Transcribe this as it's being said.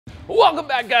Welcome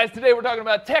back, guys. Today we're talking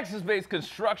about Texas-based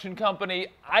construction company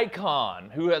Icon,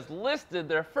 who has listed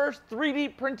their first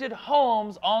 3D printed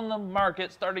homes on the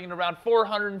market starting at around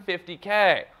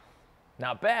 $450K.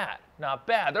 Not bad, not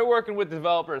bad. They're working with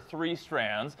developer 3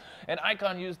 Strands, and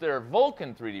Icon used their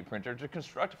Vulcan 3D printer to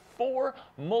construct 4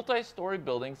 multi-story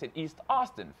buildings in East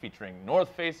Austin, featuring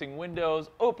north-facing windows,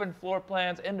 open floor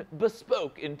plans, and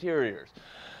bespoke interiors.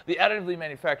 The additively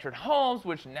manufactured homes,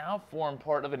 which now form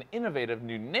part of an innovative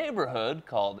new neighborhood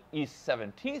called East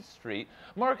 17th Street,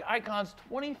 mark Icon's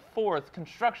 24th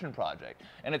construction project,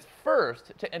 and its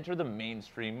first to enter the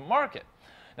mainstream market.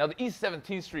 Now, the East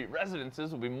 17th Street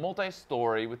residences will be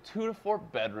multi-story with 2 to 4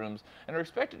 bedrooms and are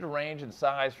expected to range in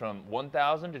size from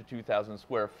 1,000 to 2,000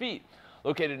 square feet.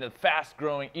 Located in the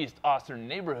fast-growing East Austin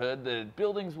neighborhood, the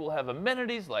buildings will have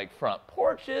amenities like front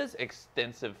porches,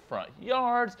 extensive front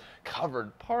yards,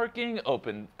 covered parking,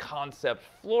 open concept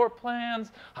floor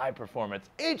plans, high-performance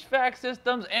HVAC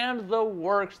systems, and the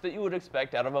works that you would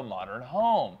expect out of a modern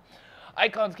home.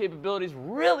 Icon's capabilities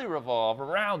really revolve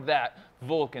around that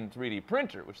Vulcan 3D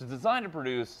printer, which is designed to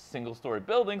produce single-story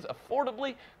buildings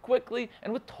affordably, quickly,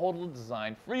 and with total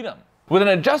design freedom. With an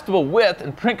adjustable width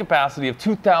and print capacity of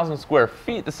 2,000 square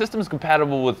feet, the system is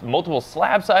compatible with multiple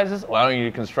slab sizes, allowing you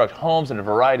to construct homes in a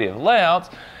variety of layouts.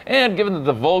 And given that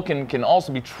the Vulcan can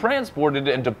also be transported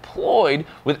and deployed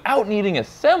without needing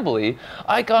assembly,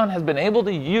 Icon has been able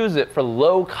to use it for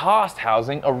low-cost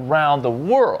housing around the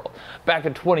world. Back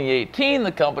in 2018,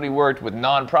 the company worked with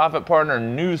nonprofit partner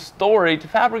News Story to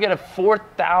fabricate a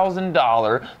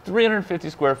 $4,000, 350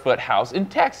 square foot house in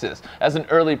Texas as an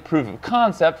early proof of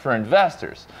concept for investors.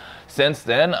 Since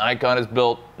then, Icon has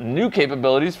built new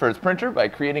capabilities for its printer by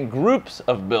creating groups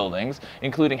of buildings,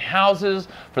 including houses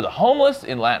for the homeless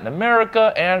in Latin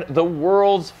America and the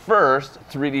world's first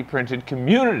 3D printed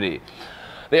community.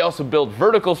 They also build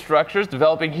vertical structures,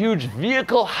 developing huge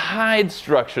vehicle hide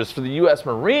structures for the U.S.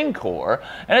 Marine Corps,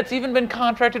 and it's even been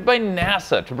contracted by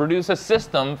NASA to produce a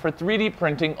system for 3D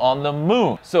printing on the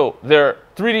moon. So they're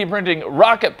 3D printing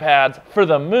rocket pads for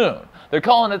the moon. They're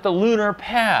calling it the Lunar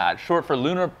Pad, short for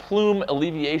Lunar Plume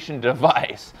Alleviation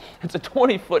Device. It's a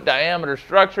 20-foot diameter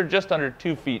structure, just under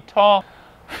 2 feet tall.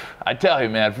 I tell you,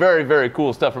 man, very, very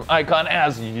cool stuff from Icon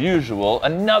as usual.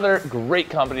 Another great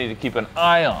company to keep an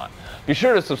eye on. Be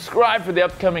sure to subscribe for the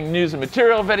upcoming news and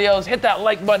material videos. Hit that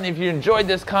like button if you enjoyed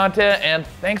this content, and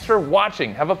thanks for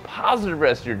watching. Have a positive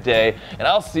rest of your day, and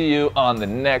I'll see you on the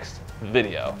next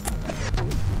video.